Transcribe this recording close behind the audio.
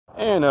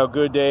And a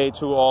good day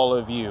to all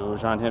of you.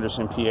 John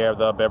Henderson Pierre,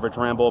 the Beverage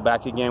Ramble,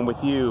 back again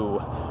with you.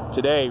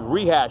 Today,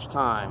 rehash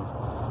time.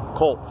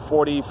 Colt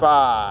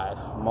 45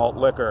 malt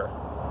liquor.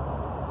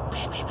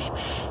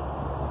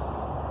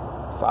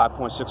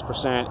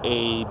 5.6%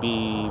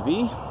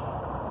 ABV.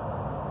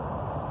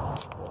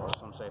 Or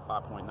some say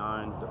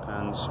 5.9,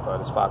 depends,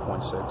 but it's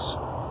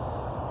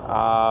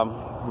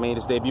 5.6. Made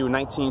its debut in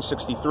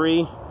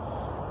 1963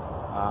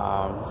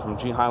 from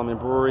G. Heileman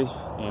Brewery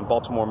in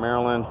Baltimore,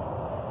 Maryland.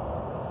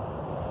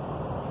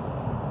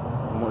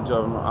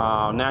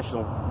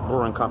 National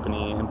Brewing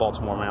Company in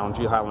Baltimore, Maryland,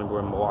 G. Heileman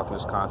Brewery in Milwaukee,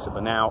 Wisconsin,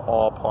 but now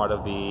all part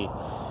of the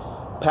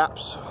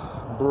Pabst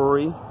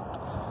Brewery.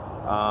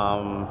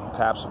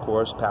 Pabst, of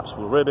course, Pabst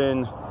Blue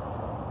Ribbon,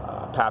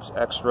 Pabst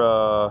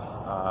Extra,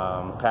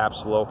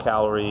 Pabst Low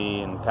Calorie,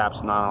 and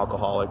Pabst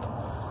Non-Alcoholic.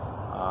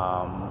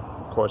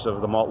 Of course,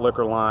 of the malt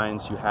liquor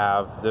lines, you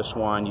have this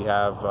one, you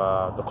have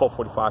the Colt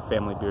 45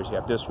 family beers, you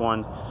have this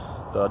one,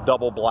 the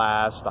Double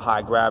Blast, the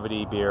High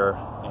Gravity beer,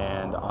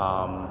 and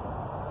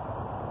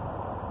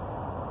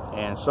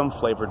some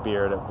flavored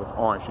beer with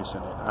orange juice in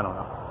it. I don't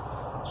know.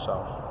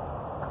 So,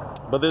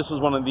 but this is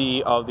one of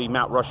the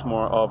Mount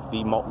Rushmore of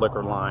the malt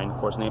liquor line, of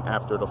course, named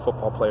after the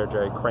football player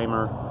Jerry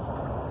Kramer.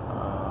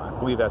 I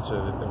believe that's who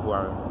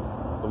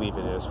I believe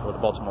it is, for the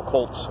Baltimore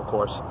Colts, of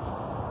course.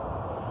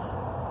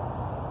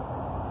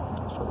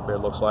 That's what the beer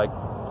looks like.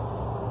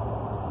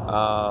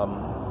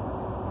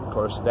 Of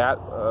course,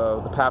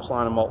 the Pabst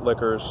line of malt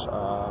liquors.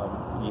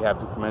 You have,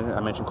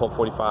 I mentioned Colt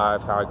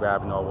 45, High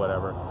Gravity, or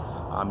whatever.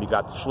 You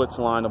got the Schlitz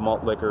line of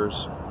malt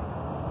liquors,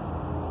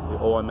 the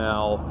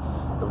OML,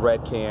 the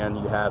Red Can,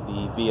 you have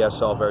the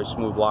VSL Very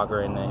Smooth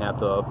Lager, and they have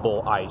the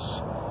Bull Ice.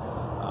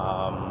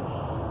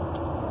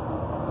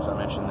 As I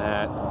mentioned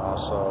that.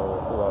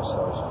 Also, who else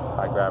does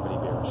High Gravity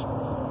beers?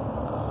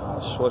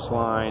 Schlitz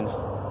line.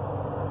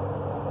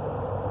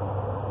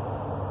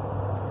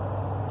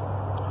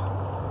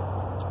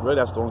 Really,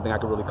 that's the only thing I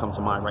could really come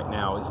to mind right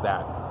now is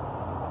that.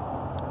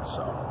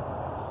 So.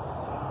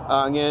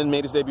 Again,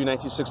 made its debut in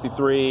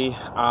 1963.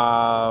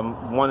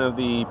 One of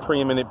the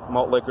preeminent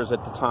malt liquors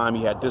at the time.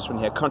 You had this one.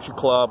 You had Country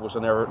Club, which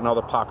was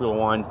another popular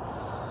one.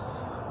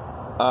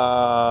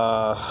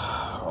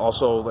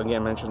 Also,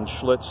 again, mentioned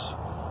Schlitz,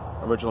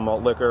 original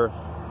malt liquor.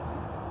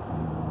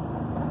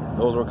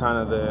 Those were kind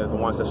of the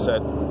ones that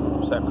set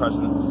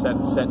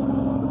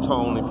the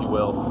tone, if you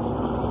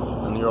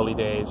will, in the early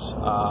days.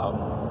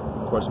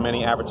 Of course,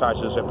 many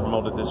advertisers have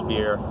promoted this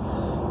beer.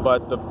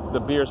 But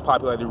the beer's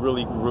popularity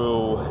really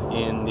grew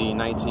in the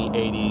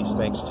 1980s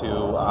thanks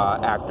to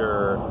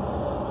actor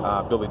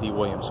Billy D.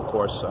 Williams, of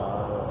course,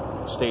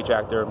 stage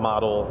actor,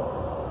 model,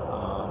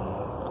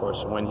 of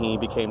course, when he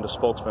became the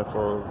spokesman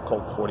for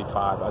Colt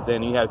 45.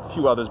 Then he had a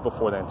few others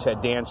before then.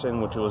 Ted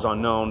Danson, which was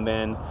unknown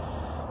then,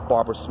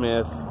 Barbara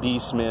Smith, B.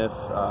 Smith,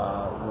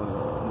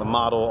 the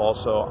model,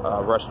 also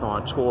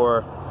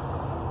restaurateur.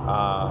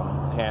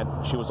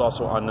 She was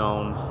also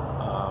unknown.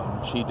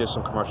 She did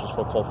some commercials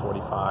for Colt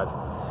 45.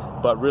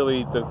 But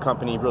really, the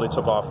company really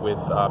took off with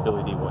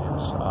Billy D.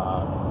 Williams.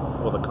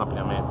 Well, the company,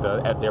 I mean,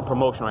 their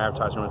promotional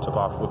advertising really took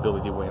off with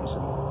Billy D. Williams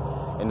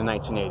in the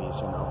 1980s,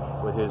 you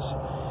know, with his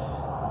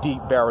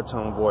deep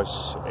baritone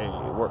voice.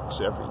 It works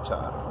every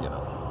time, you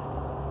know.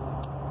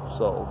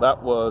 So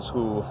that was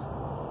who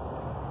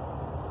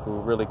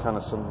really kind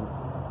of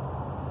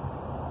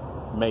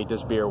made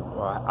this beer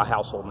a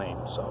household name.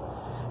 So,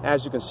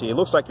 as you can see, it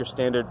looks like your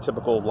standard,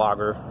 typical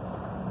lager.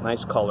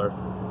 Nice color.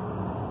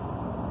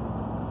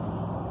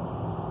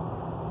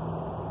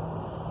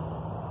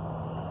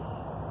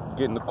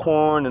 Getting the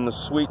corn and the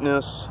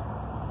sweetness.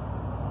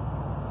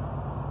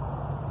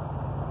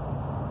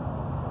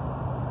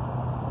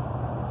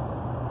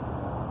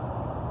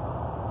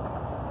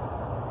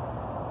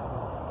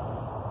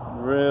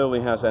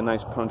 Really has that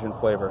nice pungent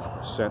flavor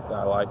scent that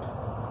I like.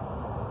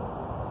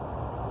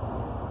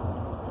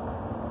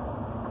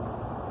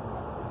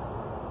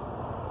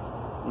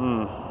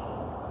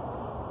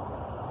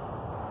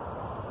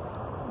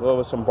 A little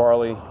with some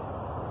barley.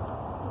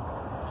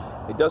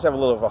 It does have a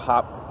little of a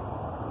hop.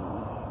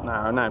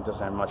 Nah, it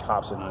doesn't have much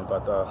hops in it,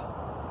 but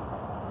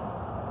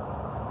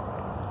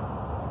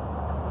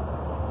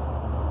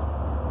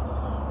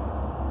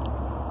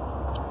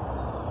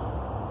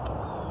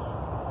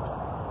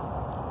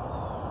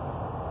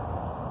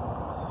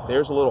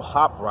there's a little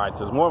hop ride.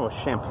 So it's more of a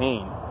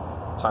champagne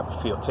type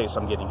of taste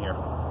I'm getting here.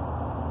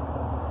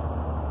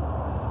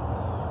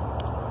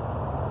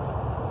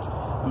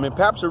 I mean,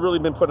 Pabst have really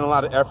been putting a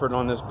lot of effort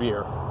on this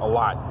beer, a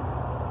lot,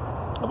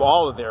 of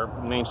all of their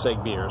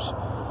namesake beers.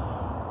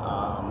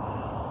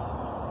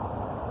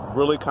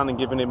 Really kind of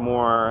giving it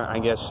more, I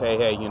guess,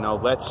 hey, you know,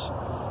 let's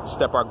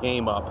step our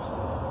game up.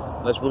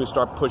 Let's really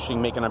start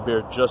pushing, making our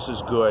beer just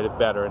as good, if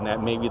better, and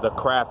that maybe the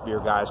craft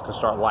beer guys can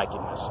start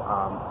liking this.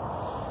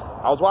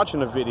 I was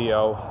watching a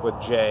video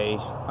with Jay,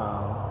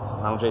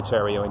 Ronald J.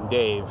 Terrio, and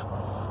Dave,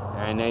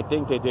 and I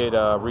think they did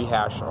a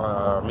rehash,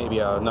 or maybe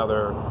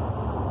another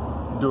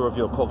do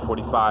review of Colt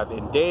 45,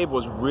 and Dave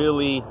was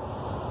really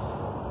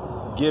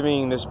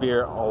giving this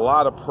beer a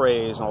lot of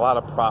praise and a lot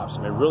of props.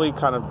 I mean, really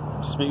kind of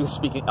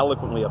speaking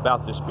eloquently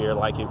about this beer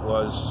like it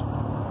was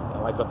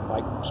like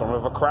sort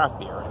of a craft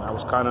beer. And I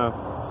was kind of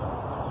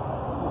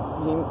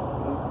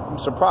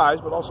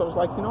surprised, but also was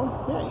like, you know,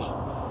 hey,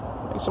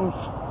 make some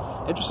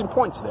interesting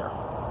points there.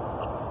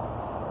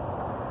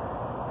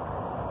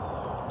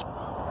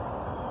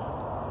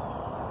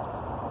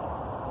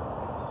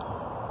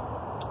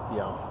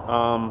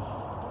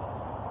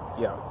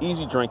 Yeah,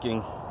 easy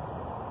drinking,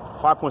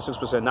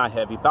 5.6%, not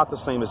heavy, about the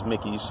same as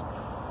Mickey's,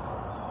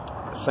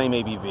 same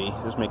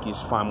ABV. This Mickey's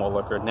fine malt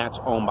liquor, and that's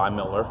owned by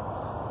Miller.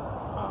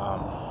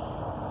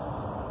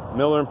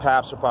 Miller and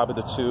Pabst are probably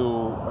the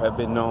two have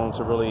been known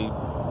to really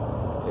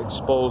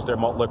expose their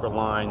malt liquor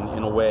line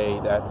in a way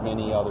that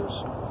many others,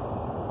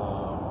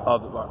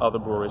 other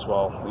breweries,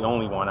 well, the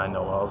only one I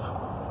know of,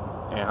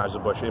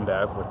 Anheuser-Busch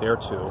InBev, with their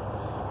two,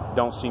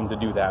 don't seem to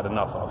do that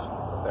enough of.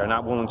 They're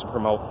not willing to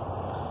promote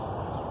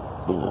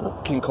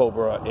King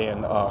Cobra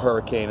and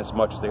Hurricane as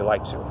much as they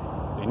like to.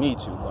 They need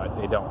to, but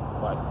they don't.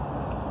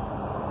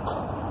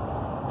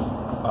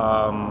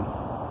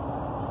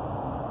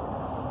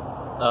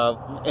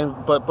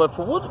 But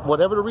for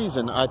whatever the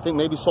reason, I think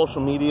maybe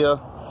social media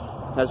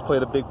has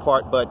played a big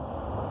part, but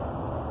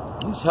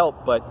it's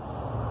helped. But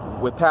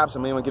with Pabst, I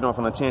may want to get off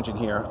on a tangent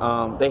here.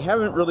 They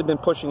haven't really been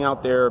pushing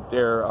out their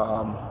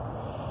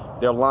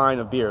line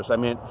of beers. I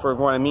mean, for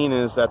what I mean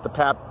is that the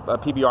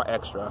PBR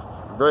Extra,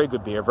 very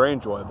good beer, very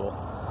enjoyable.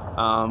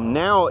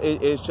 Now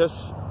it's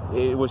just,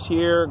 it was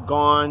here,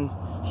 gone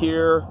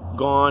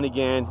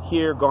again,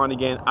 here, gone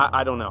again.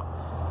 I don't know.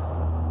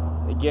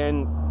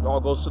 Again, it all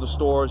goes to the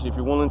stores. If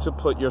you're willing to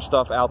put your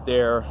stuff out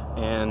there,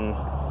 and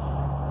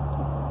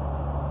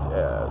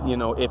you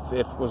know, if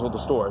it was with the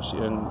stores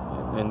and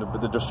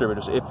the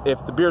distributors,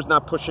 if the beer's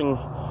not pushing,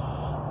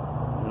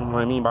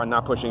 what I mean by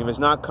not pushing, if it's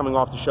not coming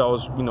off the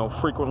shelves, you know,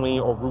 frequently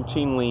or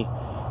routinely,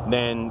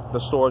 then the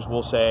stores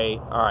will say,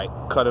 all right,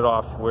 cut it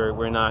off,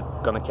 we're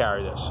not going to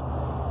carry this.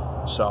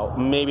 So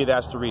maybe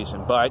that's the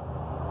reason. But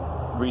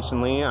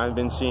recently I've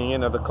been seeing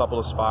it at a couple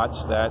of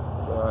spots that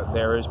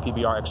there is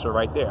PBR Extra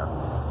right there.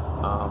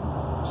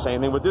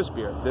 Same thing with this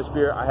beer. This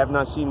beer, I have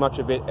not seen much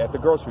of it at the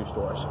grocery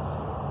stores,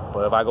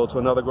 but if I go to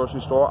another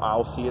grocery store,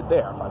 I'll see it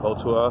there. If I go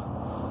to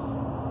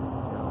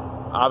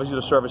obviously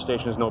the service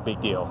station is no big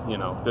deal, you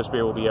know, this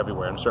beer will be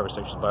everywhere in the service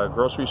stations, but a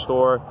grocery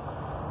store,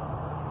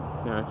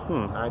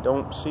 I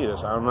don't see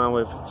this. I don't know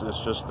if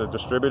it's just the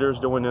distributors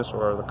doing this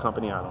or the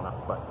company, I don't know.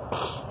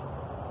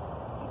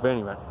 But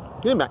anyway,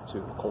 getting back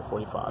to Colt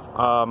 45.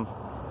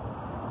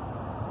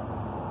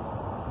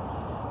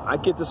 I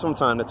get this from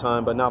time to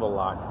time, but not a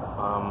lot.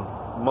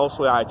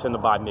 Mostly I tend to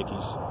buy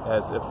Mickey's,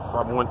 as if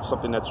I want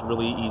something that's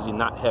really easy,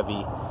 not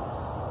heavy.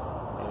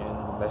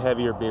 And the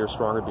heavier beers,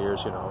 stronger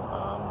beers, you know,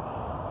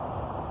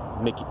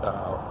 Mickey,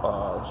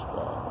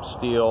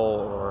 Steel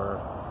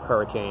or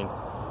Hurricane,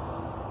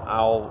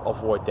 I'll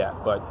avoid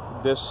that. But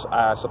this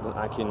something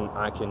I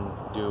can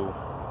do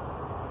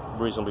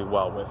reasonably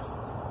well with,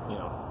 you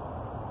know.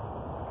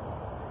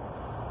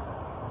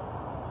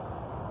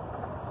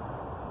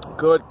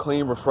 Good,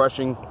 clean,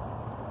 refreshing.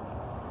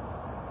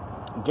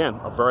 Again,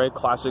 a very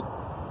classic,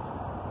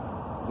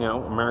 you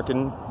know,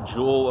 American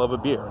jewel of a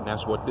beer, and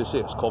that's what this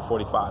is, Colt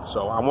 45.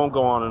 So I won't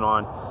go on and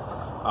on.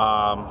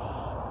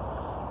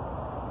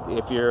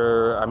 If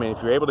you're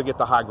able to get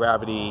the high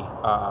gravity,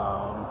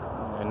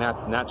 and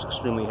that's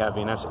extremely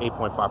heavy, and that's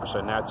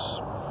 8.5%. That's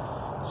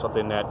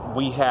something that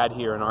we had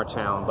here in our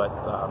town,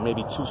 but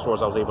maybe 2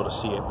 stores I was able to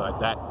see it, but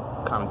that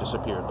kind of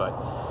disappeared. But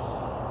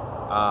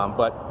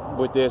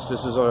with this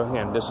is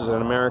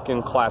an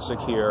American classic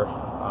here.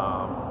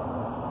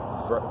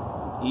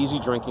 Easy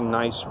drinking,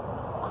 nice,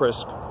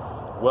 crisp,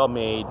 well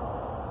made.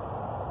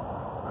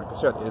 Like I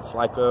said, it's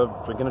like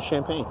drinking a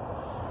champagne,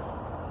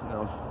 you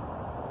know.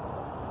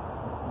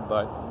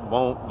 But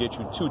won't get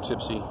you too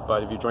tipsy.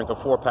 But if you drink a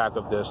 4-pack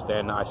of this,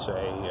 then I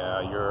say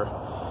you're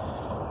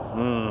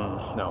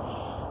no.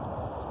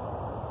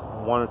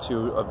 1 or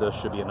 2 of this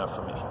should be enough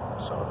for me.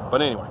 So,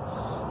 but anyway,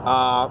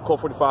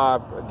 Colt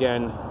 45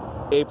 again,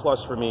 A+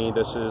 for me.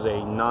 This is a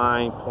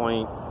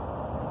 9.2,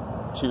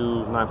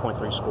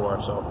 9.3 score.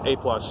 So A+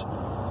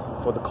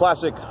 for the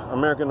classic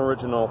American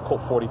original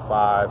Colt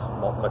 45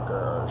 malt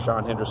liquor.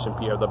 Sean Henderson,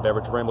 Pierre the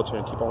Beverage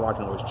Rambleton. Keep on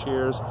watching. Always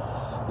cheers.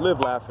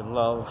 Live, laugh, and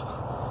love.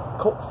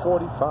 Colt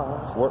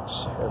 45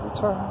 works every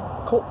time.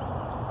 Colt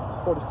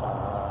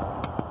 45.